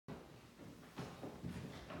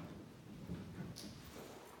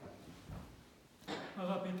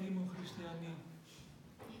Αγαπητοί μου χριστιανοί,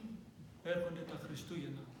 έρχονται τα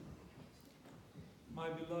Χριστούγεννα. My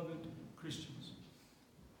beloved Christians,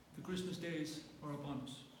 the Christmas days are upon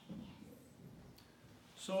us.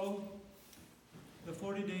 So, the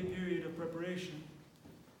 40-day period of preparation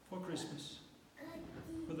for Christmas,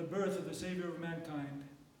 for the birth of the Savior of mankind,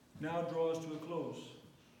 now draws to a close.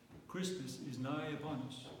 Christmas is nigh upon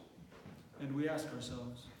us, and we ask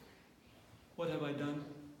ourselves, what have I done?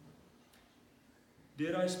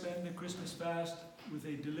 Did I spend the Christmas fast with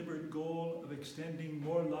a deliberate goal of extending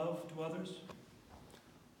more love to others?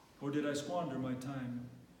 Or did I squander my time,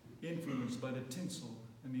 influenced by the tinsel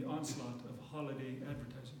and the onslaught of holiday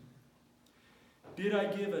advertising? Did I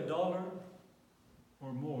give $1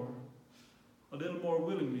 or more, a little more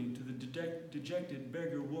willingly, to the dejected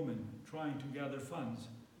beggar woman trying to gather funds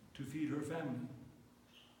to feed her family?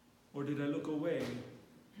 Or did I look away,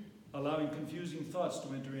 allowing confusing thoughts to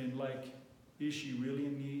enter in like, is she really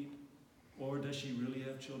in need? Or does she really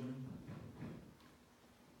have children?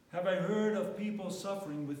 Have I heard of people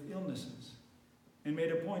suffering with illnesses and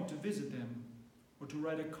made a point to visit them, or to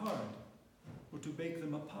write a card, or to bake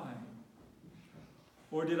them a pie?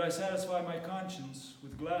 Or did I satisfy my conscience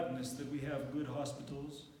with gladness that we have good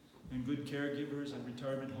hospitals and good caregivers and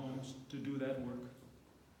retirement homes to do that work?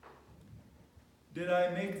 Did I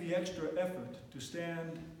make the extra effort to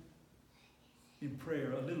stand in prayer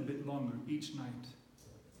a little bit longer each night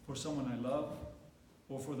for someone I love,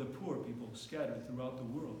 or for the poor people scattered throughout the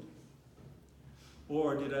world? Or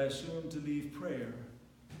did I assume to leave prayer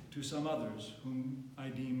to some others whom I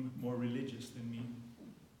deem more religious than me?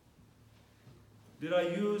 Did I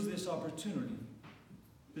use this opportunity,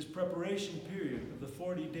 this preparation period of the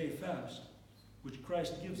 40-day fast, which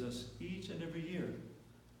Christ gives us each and every year,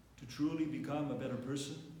 to truly become a better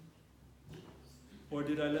person? Or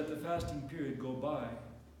did I let the fasting period go by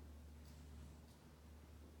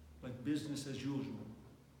like business as usual,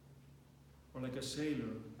 or like a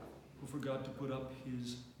sailor who forgot to put up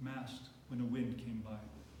his mast when a wind came by?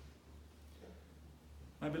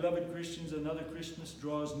 My beloved Christians, another Christmas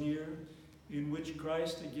draws near in which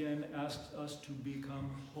Christ again asks us to become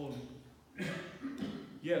holy.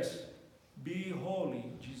 Yes, be holy,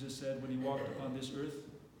 Jesus said when he walked upon this earth,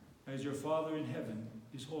 as your Father in heaven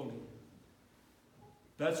is holy.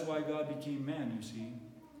 That's why God became man, you see.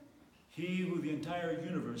 He who the entire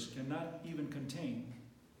universe cannot even contain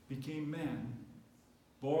became man,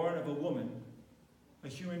 born of a woman, a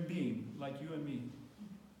human being like you and me.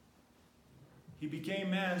 He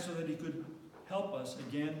became man so that he could help us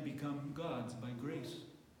again become gods by grace.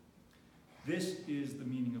 This is the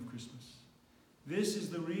meaning of Christmas. This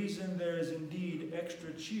is the reason there is indeed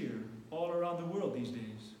extra cheer all around the world these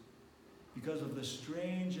days, because of the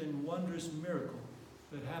strange and wondrous miracle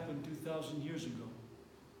that happened 2,000 years ago,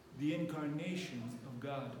 the incarnation of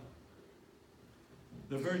God.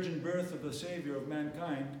 The virgin birth of the Savior of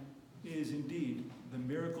mankind is indeed the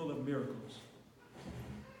miracle of miracles.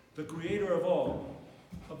 The creator of all,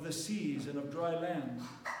 of the seas and of dry land,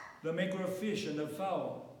 the maker of fish and of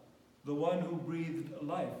fowl, the one who breathed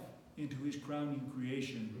life into his crowning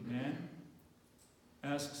creation, man,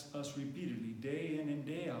 asks us repeatedly, day in and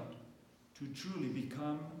day out, to truly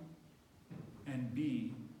become and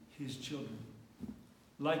be his children,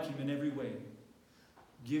 like him in every way,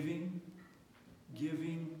 giving,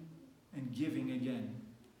 giving, and giving again.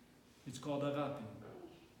 It's called agape.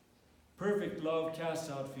 Perfect love casts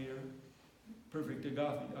out fear. Perfect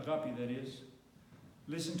agape, that is.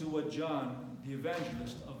 Listen to what John, the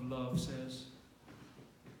evangelist of love, says.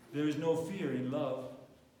 There is no fear in love,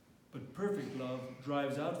 but perfect love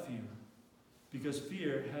drives out fear, because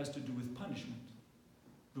fear has to do with punishment.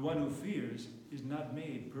 The one who fears is not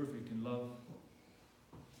made perfect in love.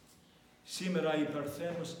 Σήμερα η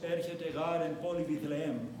Παρθένος έρχεται γάρ εν πόλη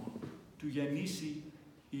Βιθλεέμ, του γεννήσει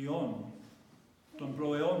Υιόν, των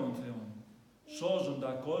προαιώνων Θεών,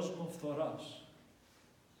 σώζοντα κόσμο φθοράς.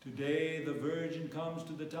 Today the Virgin comes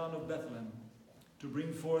to the town of Bethlehem to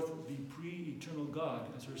bring forth the pre-eternal God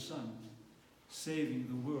as her Son, saving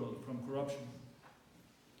the world from corruption.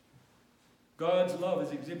 God's love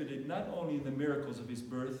is exhibited not only in the miracles of his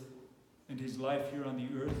birth and his life here on the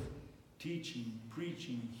earth, teaching,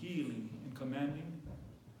 preaching, healing, and commanding,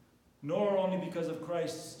 nor only because of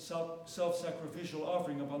Christ's self-sacrificial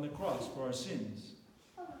offering upon the cross for our sins,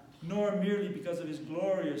 nor merely because of his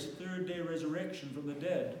glorious third-day resurrection from the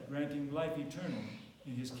dead, granting life eternal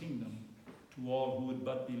in his kingdom to all who would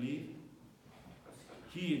but believe.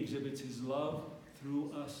 He exhibits his love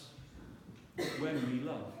through us when we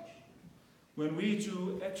love. When we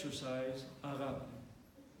too exercise agape.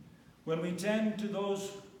 When we tend to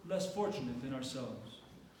those less fortunate than ourselves.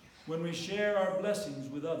 when we share our blessings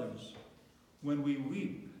with others, when we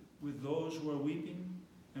weep with those who are weeping,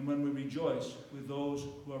 and when we rejoice with those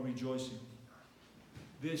who are rejoicing.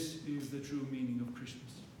 This is the true meaning of Christmas.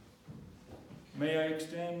 May I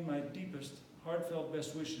extend my deepest, heartfelt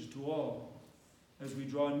best wishes to all as we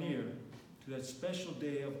draw near to that special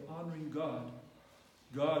day of honoring God,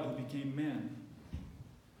 God who became man,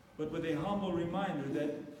 but with a humble reminder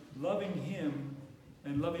that loving Him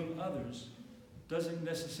and loving others doesn't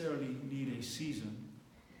necessarily need a season.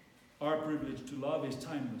 Our privilege to love is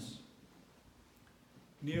timeless.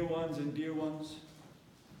 Near ones and dear ones,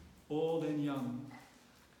 old and young,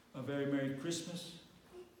 a very Merry Christmas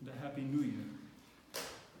and a Happy New Year.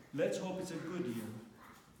 Let's hope it's a good year,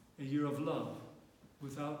 a year of love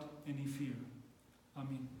without any fear.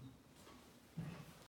 Amen.